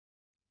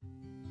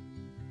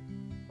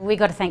We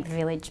got to thank the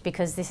village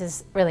because this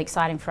is really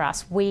exciting for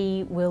us.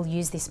 We will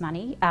use this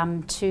money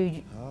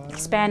to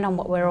expand on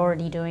what we're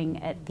already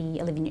doing at the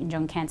Olivia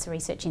Newton-John Cancer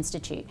Research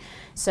Institute.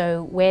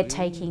 So we're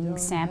taking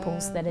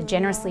samples that are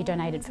generously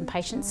donated from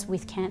patients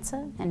with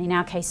cancer, and in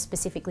our case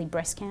specifically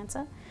breast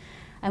cancer.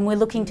 And we're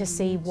looking to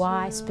see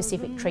why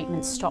specific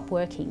treatments stop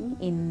working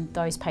in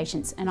those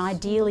patients. And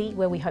ideally,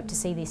 where we hope to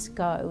see this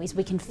go, is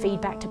we can feed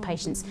back to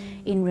patients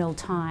in real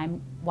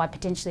time why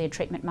potentially a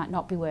treatment might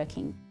not be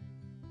working.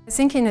 I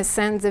think in a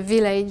sense the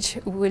village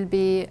will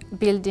be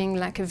building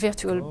like a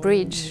virtual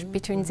bridge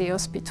between the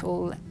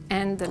hospital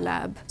and the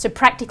lab. So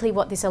practically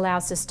what this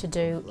allows us to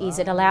do is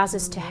it allows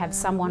us to have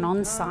someone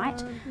on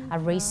site, a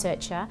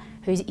researcher,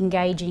 who's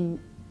engaging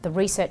the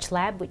research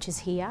lab, which is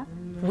here,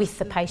 with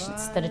the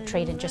patients that are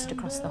treated just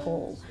across the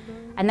hall.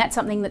 And that's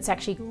something that's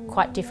actually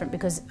quite different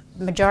because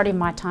the majority of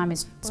my time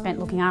is spent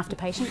looking after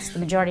patients, the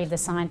majority of the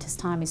scientist's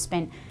time is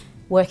spent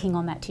working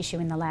on that tissue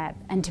in the lab.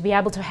 And to be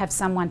able to have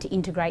someone to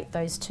integrate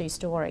those two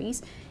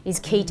stories is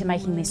key to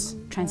making this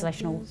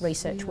translational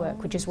research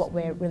work, which is what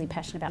we're really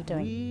passionate about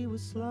doing.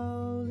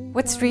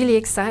 What's really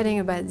exciting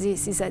about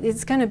this is that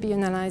it's going to be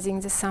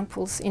analysing the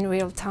samples in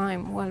real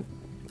time, while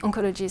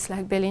oncologists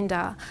like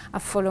Belinda are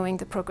following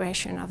the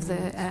progression of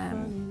the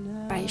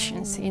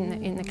patients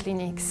in the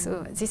clinic.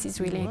 So this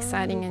is really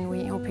exciting, and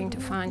we're hoping to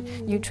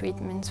find new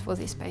treatments for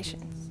these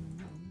patients.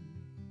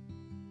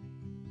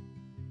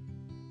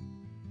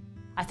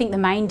 I think the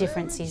main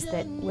difference is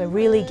that we're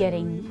really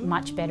getting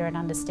much better at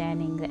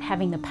understanding that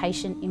having the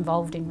patient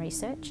involved in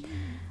research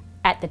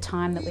at the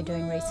time that we're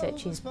doing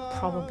research is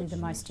probably the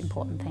most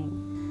important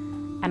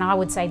thing. And I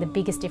would say the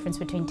biggest difference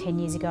between 10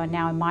 years ago and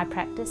now in my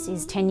practice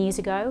is 10 years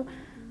ago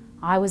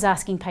I was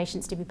asking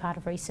patients to be part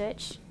of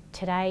research.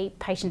 Today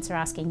patients are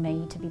asking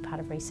me to be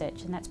part of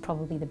research, and that's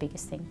probably the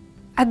biggest thing.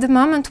 At the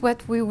moment,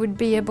 what we would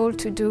be able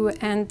to do,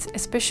 and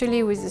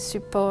especially with the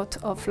support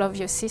of Love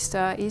Your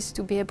Sister, is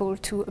to be able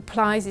to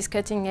apply this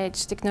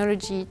cutting-edge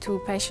technology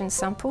to patient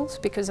samples,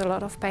 because a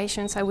lot of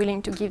patients are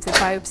willing to give the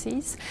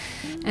biopsies.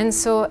 And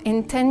so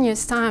in 10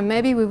 years' time,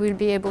 maybe we will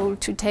be able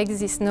to take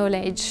this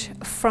knowledge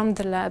from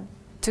the lab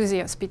to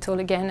the hospital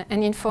again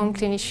and inform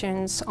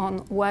clinicians on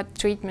what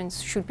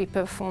treatments should be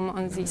performed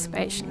on these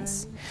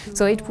patients.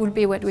 So it will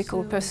be what we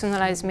call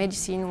personalised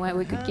medicine, where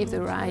we could give the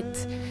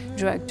right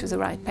drug to the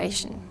right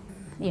patient.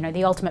 You know,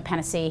 the ultimate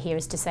panacea here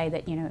is to say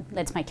that, you know,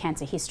 let's make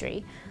cancer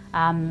history,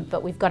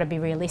 but we've got to be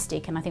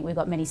realistic, and I think we've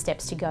got many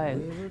steps to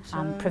go.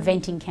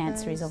 Preventing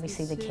cancer is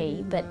obviously the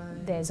key, but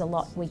there's a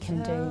lot we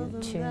can do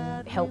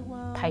to help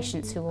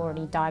patients who are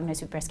already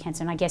diagnosed with breast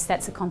cancer, and I guess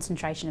that's the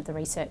concentration of the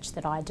research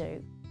that I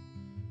do.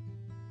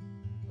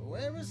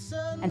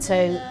 And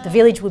so the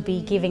village would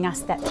be giving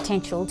us that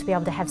potential to be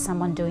able to have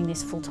someone doing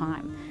this full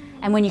time.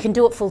 And when you can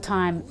do it full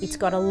time, it's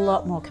got a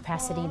lot more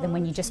capacity than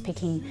when you're just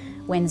picking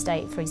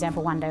Wednesday, for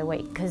example, 1 day a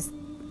week, because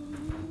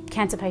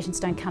cancer patients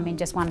don't come in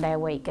just 1 day a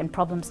week, and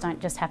problems don't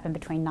just happen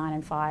between 9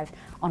 and 5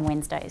 on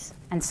Wednesdays.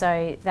 And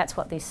so that's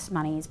what this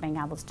money is being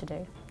able to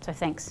do. So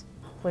thanks,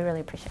 we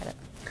really appreciate it.